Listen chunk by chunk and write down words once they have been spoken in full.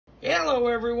Hello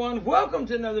everyone, welcome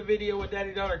to another video with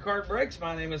Daddy Daughter Card Breaks.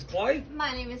 My name is Clay.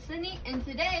 My name is Sydney, and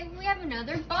today we have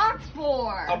another box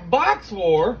war. A box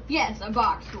war? Yes, a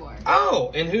box war. Oh,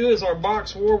 and who is our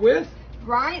box war with?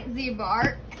 Brian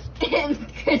Ziebart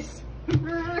and Christopher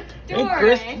Doré. And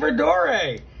Christopher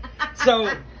Doré.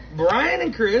 So, Brian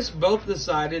and Chris both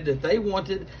decided that they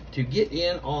wanted to get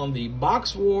in on the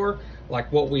box war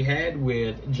like what we had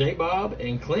with J Bob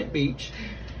and Clint Beach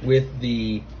with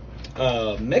the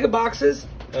mega boxes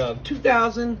of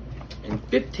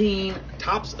 2015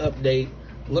 Topps Update,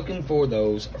 looking for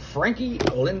those Frankie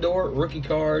Lindor Rookie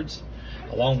Cards,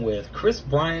 along with Chris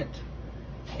Bryant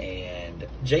and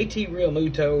JT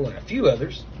Realmuto and a few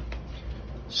others.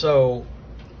 So,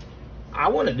 I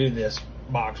want to do this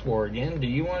box war again. Do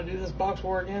you want to do this box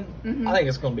war again? Mm-hmm. I think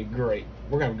it's going to be great.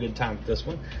 We're going to have a good time with this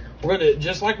one. We're going to do it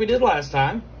just like we did last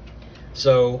time.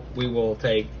 So, we will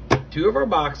take 2 of our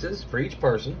boxes for each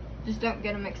person. Just don't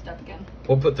get them mixed up again.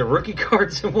 We'll put the rookie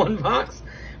cards in one box.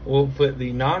 We'll put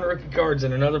the non-rookie cards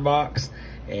in another box.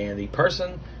 And the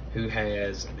person who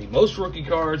has the most rookie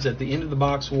cards at the end of the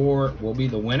box war will be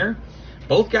the winner.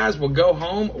 Both guys will go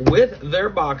home with their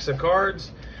box of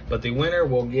cards, but the winner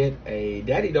will get a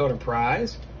daddy-daughter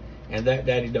prize. And that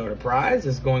daddy-daughter prize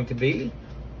is going to be...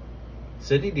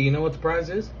 Sydney, do you know what the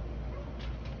prize is?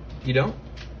 You don't?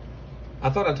 I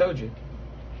thought I told you.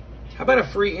 How about a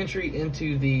free entry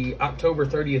into the October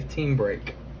 30th team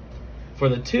break for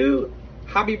the 2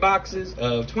 hobby boxes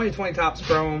of 2020 Topps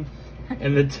Chrome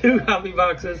and the 2 hobby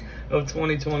boxes of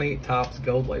 2020 Topps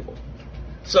Gold Label.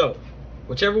 So,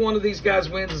 whichever one of these guys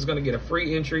wins is going to get a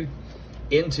free entry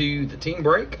into the team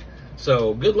break.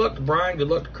 So, good luck to Brian, good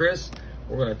luck to Chris.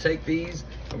 We're going to take these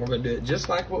and we're going to do it just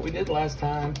like what we did last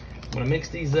time. I'm going to mix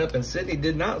these up, and Sydney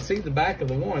did not see the back of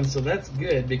the one, so that's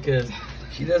good because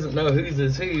she doesn't know whose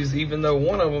is whose, even though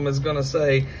one of them is going to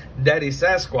say Daddy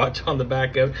Sasquatch on the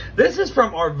back of it. This is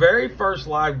from our very first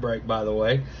live break, by the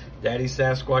way. Daddy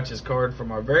Sasquatch's card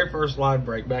from our very first live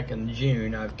break back in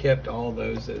June. I've kept all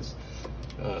those as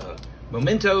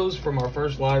mementos from our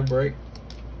first live break.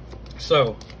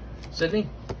 So, Sydney,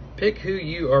 pick who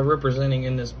you are representing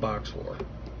in this box war.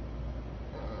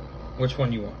 Which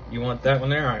one you want? You want that one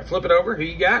there? All right, flip it over. Who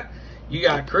you got? You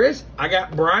got Chris. I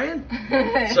got Brian.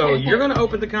 So you're going to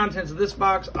open the contents of this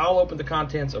box. I'll open the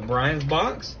contents of Brian's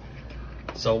box.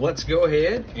 So let's go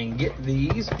ahead and get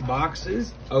these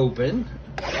boxes open.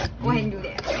 Go ahead and do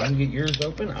that. You can get yours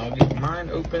open. I'll get mine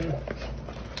open.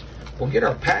 We'll get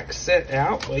our packs set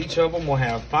out. Well, each of them will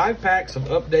have 5 packs of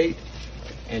Update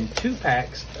and 2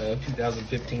 packs of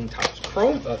 2015 Topps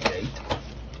Chrome Update.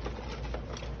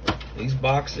 These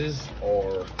boxes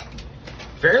are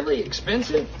fairly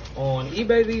expensive on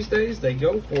eBay these days. They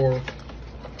go for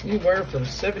anywhere from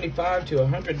 $75 to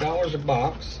 $100 a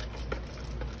box.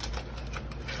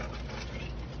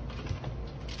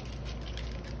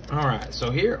 Alright, so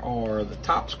here are the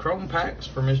Topps Chrome packs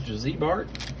for Mr. Ziebart.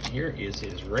 Here is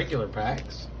his regular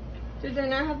packs. Did they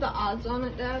not have the odds on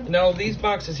it, Dad? No, these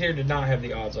boxes here did not have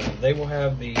the odds on them. They will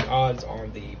have the odds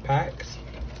on the packs.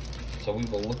 So we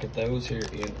will look at those here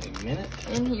in a minute.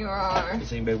 And here are...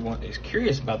 Does anybody is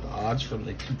curious about the odds from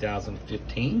the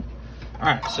 2015? All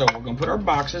right, so we're gonna put our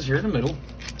boxes here in the middle.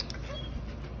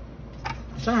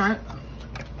 It's all right.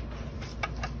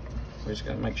 We just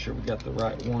gotta make sure we got the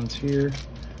right ones here.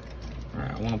 All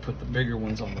right, I wanna put the bigger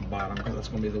ones on the bottom because that's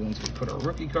gonna be the ones we put our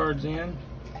rookie cards in.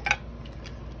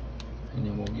 And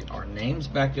then we'll get our names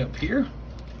back up here.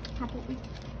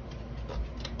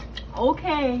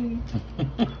 Okay.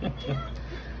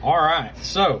 All right,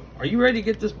 so are you ready to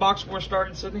get this box war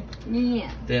started, Sydney?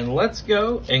 Yeah. Then let's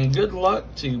go, and good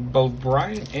luck to both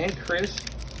Brian and Chris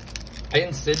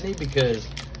and Sydney, because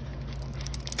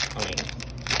I mean,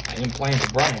 I am playing for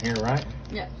Brian here, right?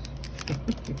 Yes.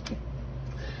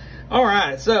 All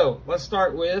right, so let's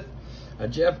start with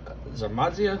Jeff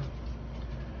Zarmazia,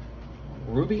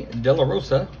 Ruby De La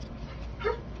Rosa,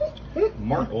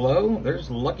 Mark Lowe, there's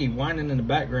Lucky whining in the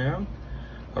background.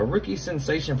 A rookie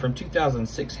sensation from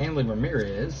 2006, Hanley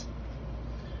Ramirez.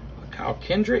 Kyle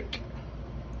Kendrick.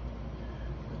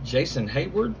 Jason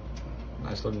Hayward,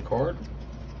 nice looking card.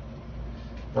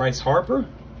 Bryce Harper.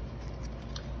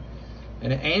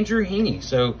 And Andrew Heaney.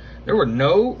 So there were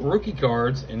no rookie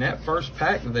cards in that first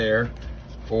pack there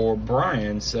for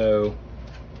Brian. So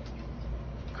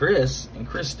Chris and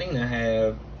Christina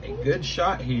have a good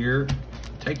shot here,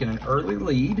 taking an early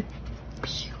lead.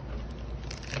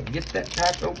 We'll get that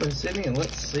pack open, Sydney, and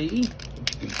let's see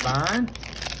what you can find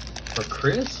for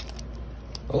Chris.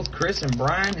 Both Chris and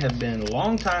Brian have been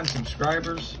longtime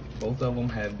subscribers. Both of them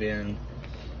have been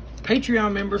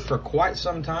Patreon members for quite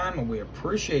some time, and we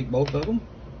appreciate both of them.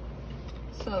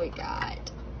 So we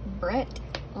got Brett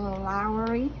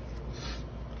Lowry,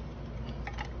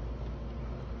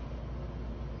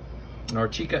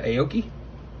 Narchika Aoki,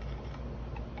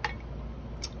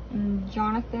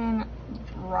 Jonathan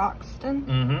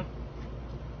Broxton,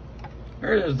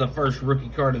 There's the first rookie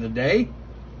card of the day.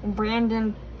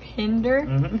 Brandon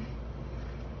Pinder,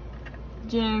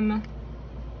 Jim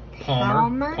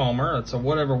Palmer. That's a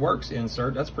whatever works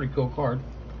insert. That's a pretty cool card.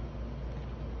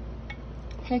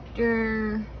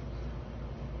 Hector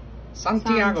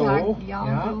Santiago.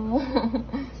 Yeah.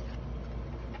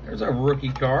 There's a rookie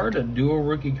card, a dual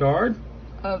rookie card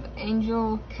of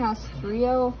Angel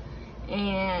Castrillo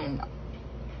and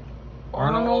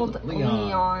Arnold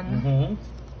Leon.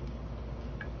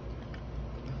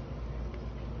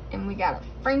 And we got a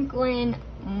Franklin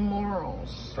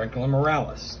Morales.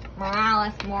 Morales.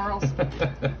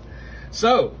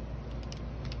 So,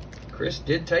 Chris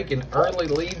did take an early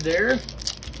lead there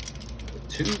with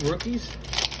 2 rookies.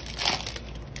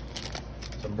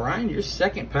 So, Brian, your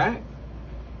second pack.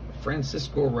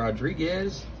 Francisco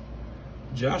Rodriguez,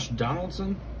 Josh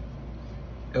Donaldson,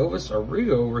 Elvis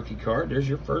Arrigo rookie card. There's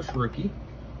your first rookie.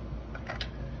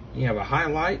 You have a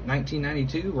highlight,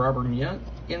 1992 Robert Yount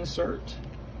insert.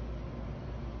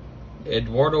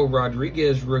 Eduardo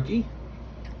Rodriguez rookie.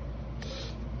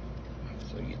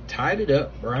 So you tied it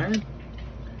up, Brian.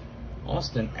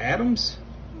 Austin Adams,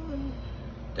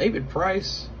 David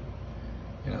Price,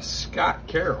 and a Scott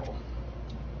Carroll.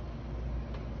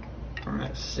 All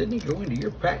right, Sydney, going to your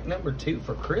pack number 2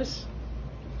 for Chris.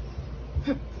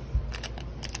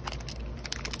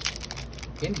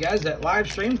 Again, guys, that live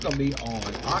stream is going to be on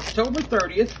October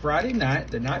 30th, Friday night,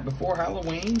 the night before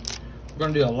Halloween. We're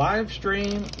going to do a live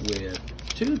stream with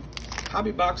 2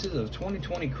 hobby boxes of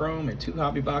 2020 Chrome and 2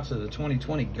 hobby boxes of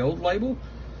 2020 Gold Label.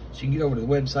 So you can get over to the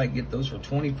website and get those for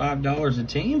 $25 a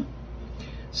team.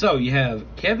 So you have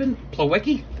Kevin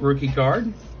Plawecki, rookie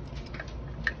card.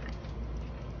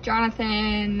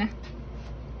 Jonathan.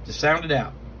 Just sound it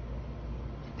out.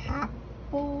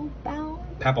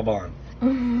 Papelbon.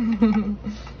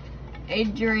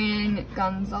 Adrian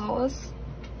Gonzalez.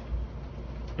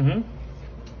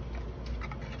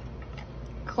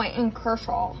 Clayton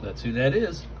Kershaw. That's who that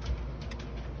is.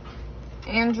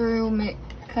 Andrew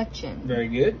McCutcheon. Very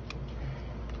good.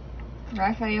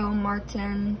 Rafael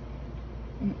Martin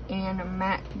and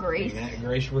Matt Grace. Matt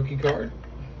Grace rookie card.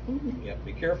 Yep,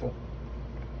 be careful.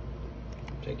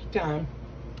 Take your time.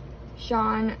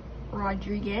 Sean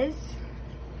Rodriguez.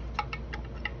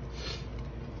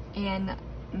 And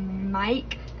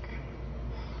Mike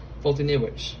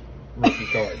Fultonewicz rookie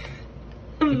card.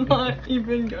 I'm not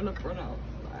even gonna pronounce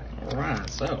that. Alright,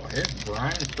 so here's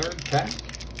Brian's third pack.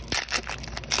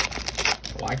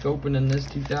 Like opening this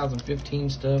 2015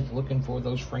 stuff, looking for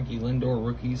those Frankie Lindor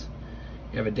rookies.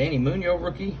 You have a Danny Munoz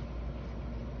rookie,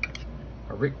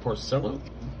 a Rick Porcello,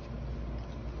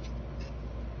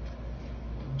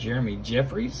 Jeremy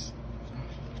Jeffries.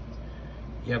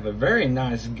 You have a very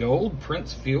nice gold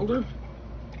Prince Fielder.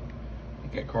 I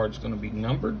think that card's going to be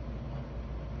numbered.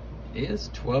 It is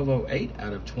 1208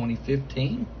 out of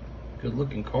 2015. Good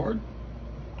looking card.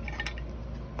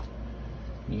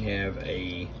 You have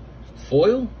a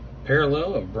foil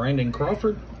parallel of Brandon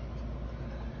Crawford.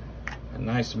 A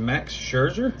nice Max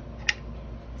Scherzer.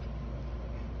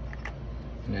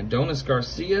 An Adonis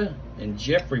Garcia and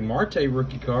Jeffrey Marte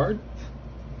rookie card.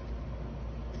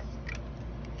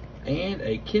 And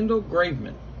a Kendall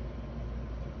Graveman.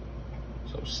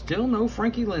 So still no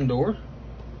Frankie Lindor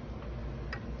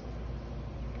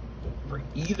for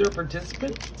either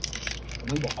participant.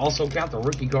 We will also count the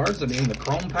rookie cards that are in the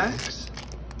Chrome packs.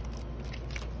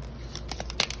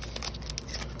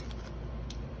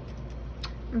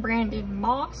 Brandon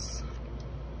Moss.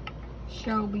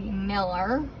 Shelby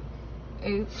Miller.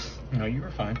 Oops. No, you were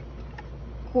fine.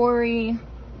 Corey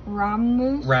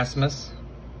Rasmus.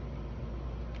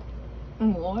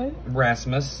 What?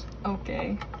 Rasmus.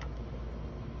 Okay.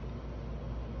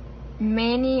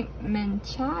 Manny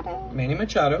Machado.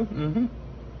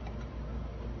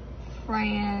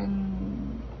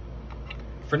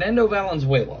 Fernando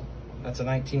Valenzuela. That's a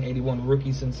 1981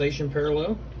 rookie sensation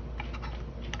parallel.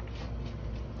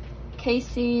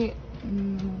 Casey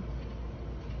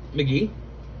McGee.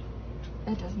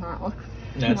 That does not look.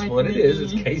 That's like what McGee. it is.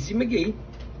 It's Casey McGee.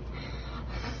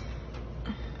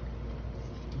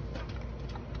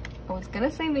 I was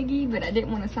gonna say McGee, but I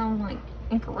didn't want to sound like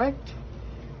incorrect.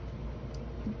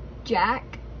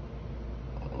 Jack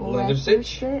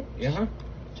Leathersich. Yeah.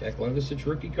 Jack Leathersich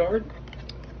rookie card.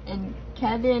 And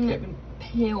Kevin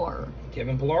Pillar.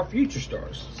 Kevin Pillar Future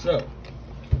Stars. So,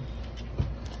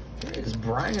 here is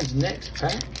Brian's next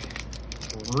pack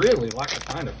really like to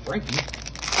find a Frankie.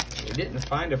 We didn't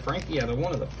find a Frankie out of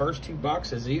one of the first 2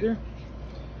 boxes either.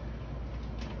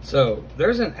 So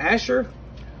there's an Asher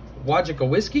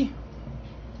Wojciechowski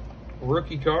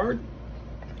rookie card.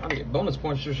 I'll get bonus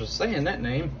points just for saying that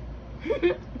name.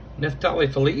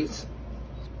 Neftali Feliz.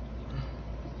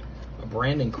 A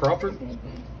Brandon Crawford.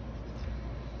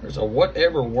 There's a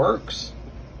Whatever Works.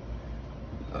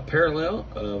 A parallel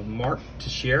of Mark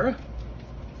Teixeira.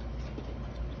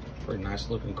 Pretty nice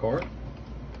looking card.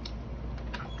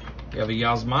 You have a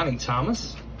Yasmani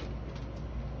Thomas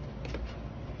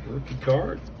rookie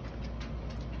card.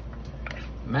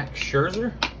 Max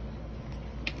Scherzer.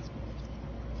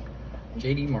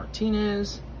 JD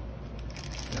Martinez.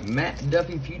 And Matt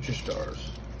Duffy Future Stars.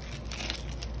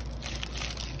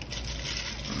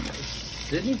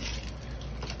 Sydney.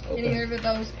 Any of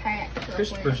those packs.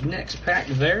 Christopher's next pack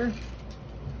there.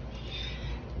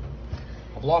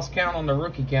 I've lost count on the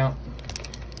rookie count.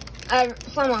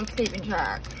 Someone's keeping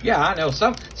track. Yeah, I know.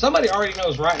 Somebody already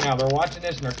knows right now. They're watching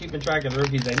this and they're keeping track of the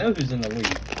rookies. They know who's in the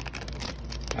league.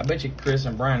 I bet you Chris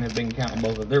and Brian have been counting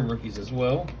both of their rookies as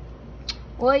well.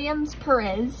 Williams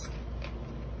Perez.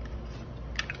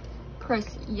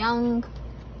 Chris Young.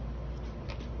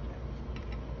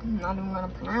 I'm not even going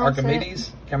to pronounce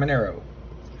Archimedes Caminero.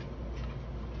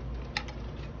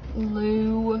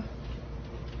 Lou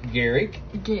Gehrig.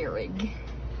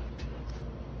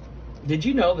 Did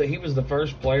you know that he was the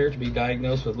first player to be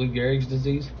diagnosed with Lou Gehrig's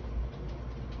disease?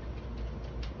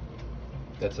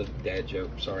 That's a dad joke,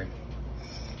 sorry.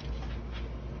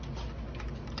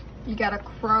 You got a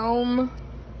chrome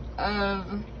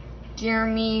of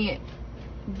Jeremy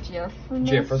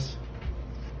Jeffress.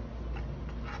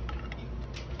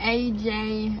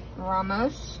 AJ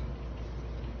Ramos.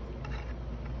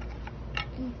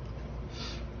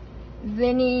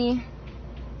 Vinny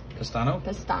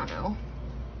Pastano.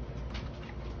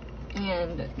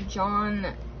 And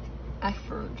John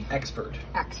Axford.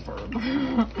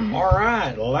 All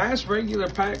right, last regular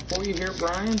pack for you here,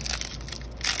 Brian.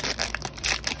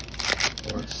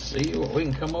 Let's see what we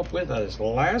can come up with out of this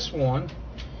last one.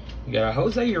 You got a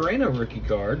Jose Urena rookie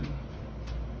card.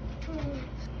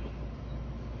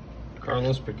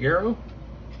 Carlos Peguero.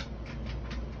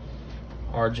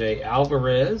 RJ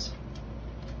Alvarez.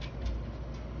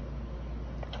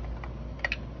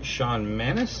 Sean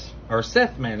Manis, or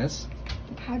Seth Manis.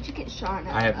 How'd you get Sean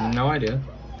out? I have no idea.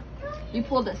 You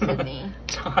pulled a Sydney.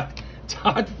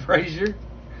 Todd Frazier.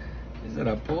 Is it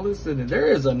I pulled a Sydney? There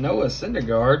is a Noah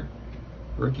Syndergaard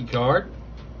rookie card.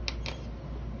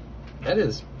 That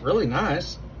is really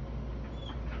nice.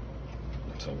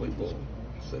 So we will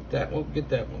set that. We'll get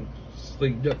that one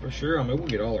sleeved up for sure. I mean, we'll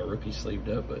get all our rookies sleeved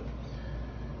up, but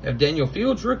we have Daniel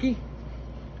Fields rookie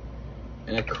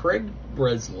and a Craig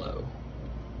Breslow.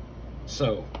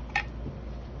 So,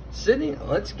 Sydney,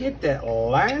 let's get that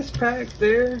last pack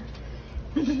there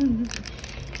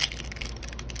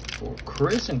for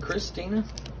Chris and Christina.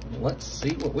 Let's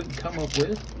see what we can come up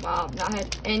with. Wow, I've not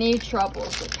had any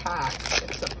troubles with packs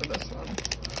except for this one.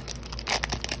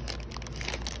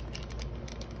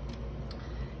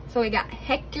 So we got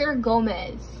Hector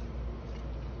Gomez.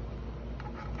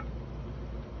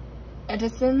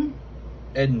 Edinson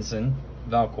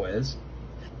Valquez.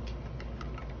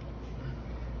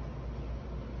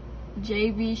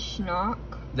 JB Schnock.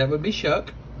 That would be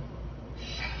Shuck.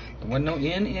 There wasn't no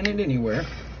N in it anywhere.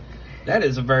 That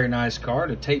is a very nice card.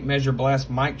 A tape measure blast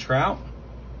Mike Trout.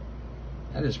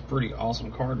 That is a pretty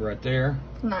awesome card right there.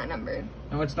 It's not numbered.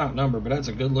 No, it's not numbered, but that's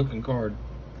a good looking card.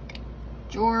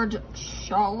 George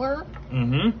Schaller.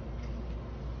 Mm-hmm.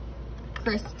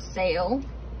 Chris Sale.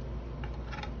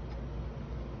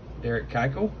 Derek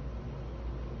Keuchel.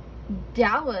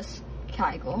 Dallas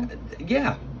Keuchel.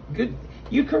 Yeah, good.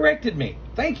 You corrected me.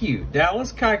 Thank you,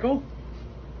 Dallas Keuchel.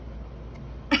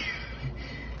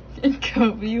 And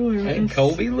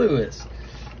Colby Lewis.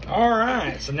 All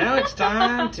right, so now it's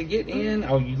time to get in.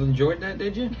 Oh, you enjoyed that,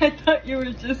 did you? I thought you were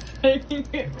just saying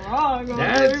it wrong.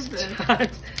 Now it's time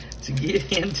to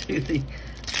get into the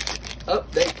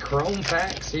update Chrome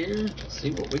packs here.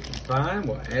 See what we can find.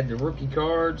 We'll add the rookie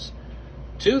cards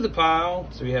to the pile.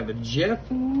 So we have a Jeff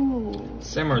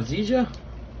Samarzija,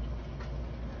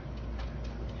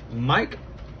 Mike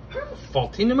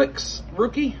Faltinemix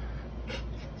rookie.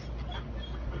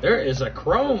 There is a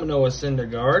Chrome Noah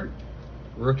Syndergaard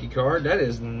rookie card. That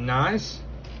is nice.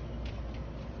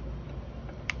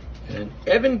 And an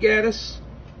Evan Gattis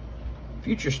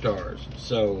Future Stars.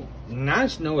 So,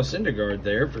 nice Noah Syndergaard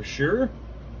there for sure.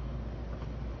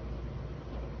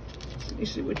 Let me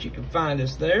see what you can find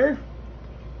us there.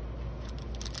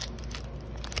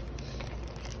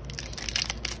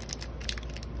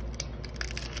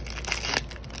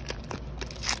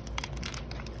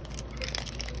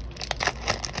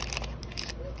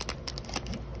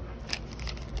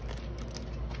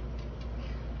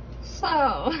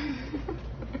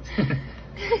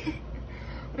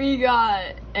 We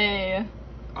got a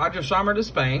Summer to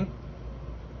Spain.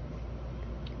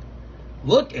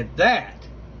 Look at that.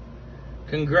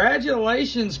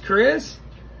 Congratulations, Chris.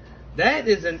 That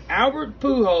is an Albert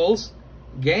Pujols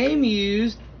game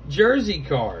used jersey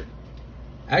card.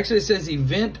 Actually, it says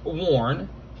event worn.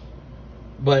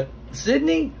 But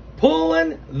Sydney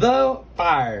pulling the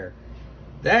fire.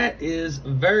 That is a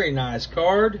very nice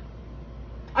card.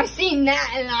 I seen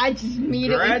that and I just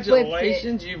immediately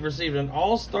Congratulations, flipped you've received an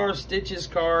All-Star Stitches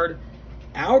card.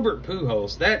 Albert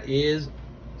Pujols. That is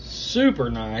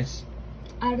super nice.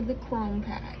 it out of the Chrome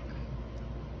pack.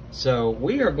 So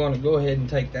we are going to go ahead and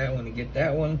take that one and get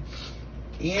that one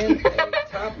in a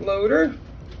top loader.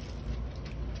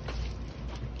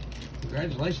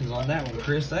 Congratulations on that one,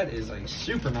 Chris. That is a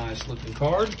super nice looking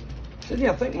card. Sydney,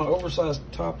 I think my oversized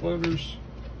top loaders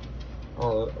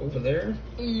are over there.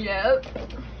 Yep.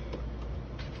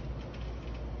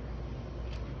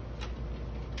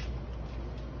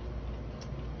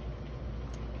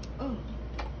 Oh.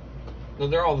 No,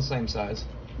 they're all the same size.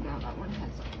 No, that one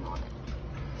has something on it.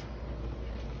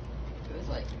 It was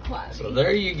like cloudy. So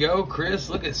there you go, Chris.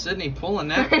 Look at Sydney pulling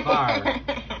that fire.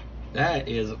 That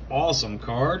is an awesome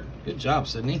card. Good job,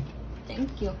 Sydney.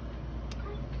 Thank you.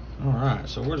 All right,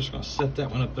 so we're just going to set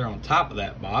that one up there on top of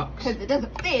that box. Because it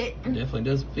doesn't fit. It definitely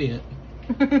doesn't fit.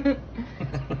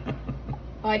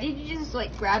 Why did you just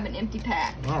like grab an empty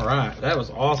pack? All right, that was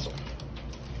awesome.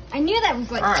 I knew that was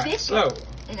like All right, thick, so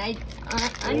and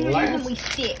I knew usually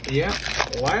stick. Yeah,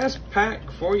 last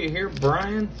pack for you here,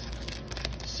 Brian.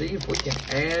 See if we can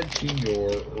add to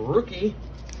your rookie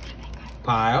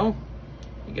pile.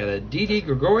 You got a Didi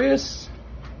Gregorius,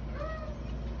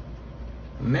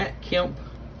 Matt Kemp,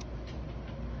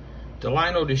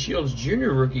 Delino DeShields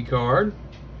Jr. rookie card,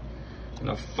 and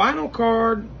a final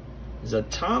card is a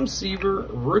Tom Seaver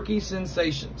Rookie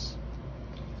Sensations.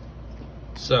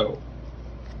 So,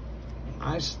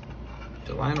 nice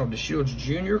Delino DeShields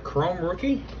Jr. Chrome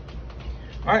rookie.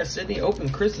 All right, Sydney, open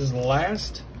Chris's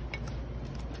last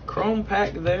Chrome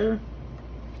pack there.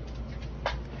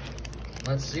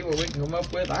 Let's see what we can come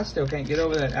up with. I still can't get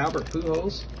over that Albert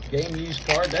Pujols game used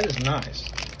card. That is nice.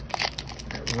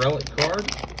 That relic card.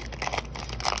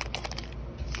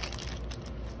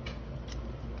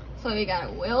 So we got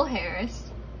a Will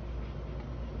Harris.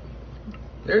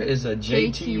 There is a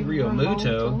JT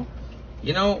Realmuto.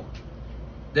 You know,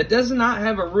 that does not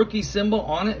have a rookie symbol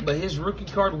on it, but his rookie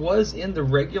card was in the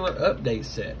regular update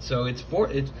set. So it's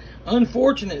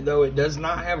unfortunate, though, it does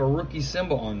not have a rookie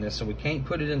symbol on this, so we can't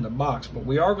put it in the box. But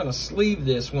we are going to sleeve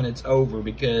this when it's over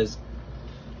because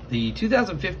the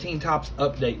 2015 Topps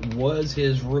update was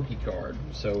his rookie card.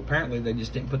 So apparently they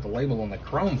just didn't put the label on the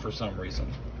Chrome for some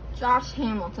reason. Josh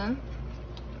Hamilton.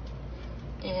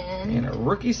 And a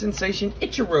rookie sensation,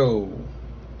 Ichiro.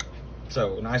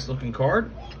 So, nice looking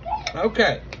card.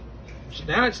 Okay, so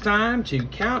now it's time to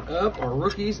count up our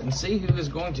rookies and see who is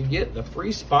going to get the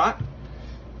free spot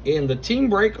in the team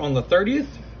break on the 30th.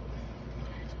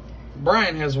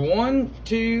 Brian has 1,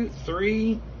 2,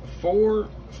 3, 4,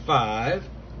 5,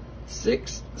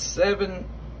 6, 7,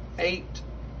 8,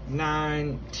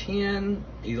 9, 10,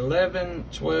 11,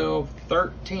 12,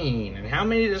 13. And how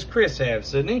many does Chris have,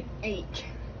 Sydney? 8.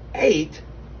 8?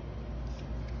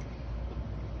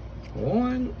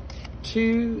 1,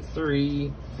 2,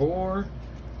 3, 4,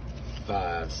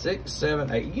 5, 6,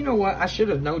 7, 8. You know what? I should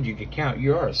have known you could count.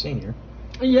 You are a senior.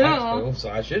 Yeah. So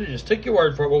I should have just took your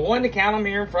word for it. Well, one to count them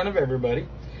here in front of everybody.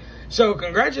 So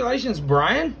congratulations,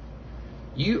 Brian.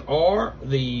 You are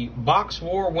the Box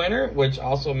War winner, which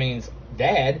also means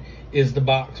Dad is the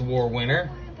Box War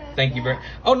winner. Thank you very much.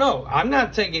 Oh, no, I'm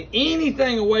not taking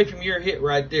anything away from your hit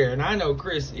right there. And I know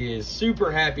Chris is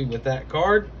super happy with that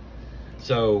card.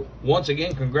 So, once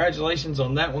again, congratulations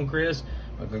on that one, Chris.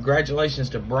 Congratulations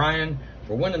to Brian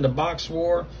for winning the Box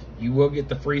War. You will get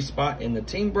the free spot in the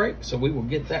team break. So, we will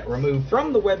get that removed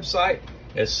from the website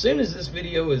as soon as this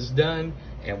video is done.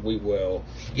 And we will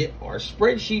get our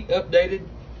spreadsheet updated.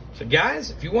 So,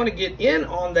 guys, if you want to get in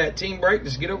on that team break,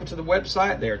 just get over to the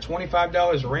website. They are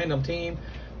 $25 a random team.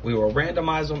 We will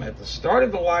randomize them at the start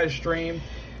of the live stream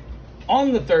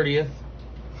on the 30th.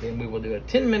 Then we will do a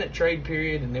 10-minute trade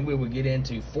period, and then we will get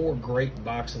into 4 great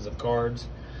boxes of cards.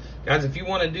 Guys, if you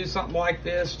want to do something like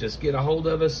this, just get a hold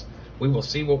of us. We will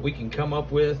see what we can come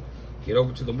up with. Get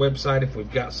over to the website if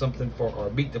we've got something for our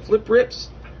Beat the Flip Rips.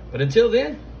 But until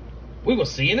then, we will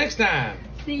see you next time.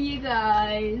 See you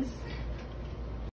guys.